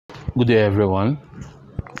Good day, everyone.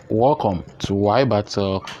 Welcome to Why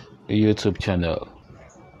Battle YouTube channel.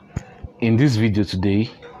 In this video today,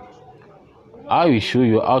 I will show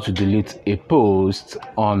you how to delete a post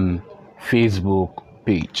on Facebook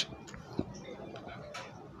page.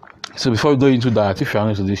 So before we go into that, if you are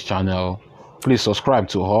new to this channel, please subscribe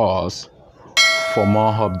to us for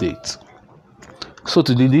more updates. So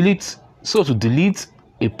to delete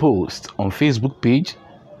a post on Facebook page,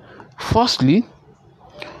 firstly,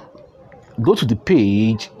 go to the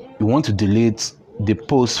page you want to delete the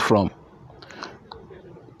post from.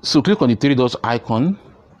 So click on the three dots icon,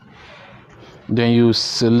 then you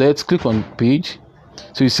click on page.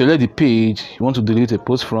 So you select the page you want to delete a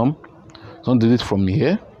post from. So delete from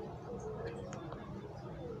here.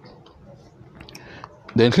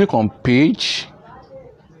 Then click on page.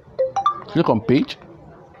 Click on page.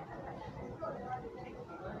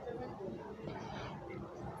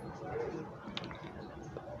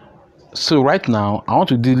 So right now, I want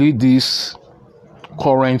to delete this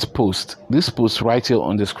current post. This post right here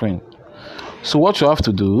on the screen. So what you have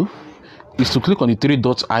to do is to click on the three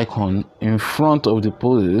dots icon in front of the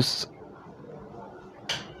post.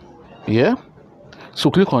 Yeah.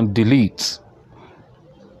 So click on delete.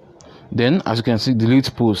 Then, as you can see,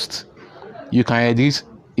 delete post. You can edit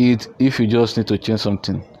it if you just need to change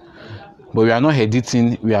something. But we are not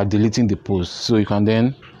editing, we are deleting the post. So you can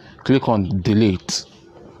then click on delete.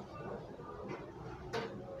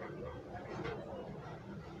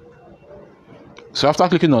 So after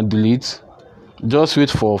clicking on delete, just wait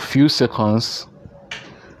for a few seconds.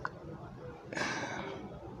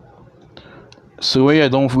 So when you're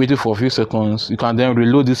done waiting for a few seconds, you can then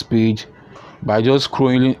reload this page by just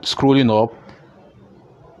scrolling up.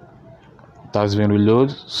 It has been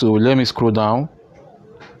reloaded. So let me scroll down.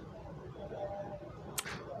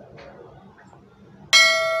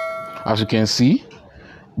 As you can see,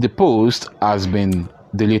 the post has been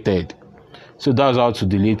deleted. So that's how to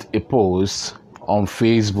delete a post on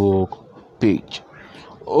Facebook page.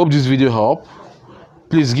 Hope this video helped.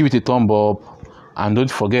 Please give it a thumb up and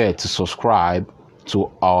don't forget to subscribe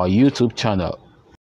to our YouTube channel.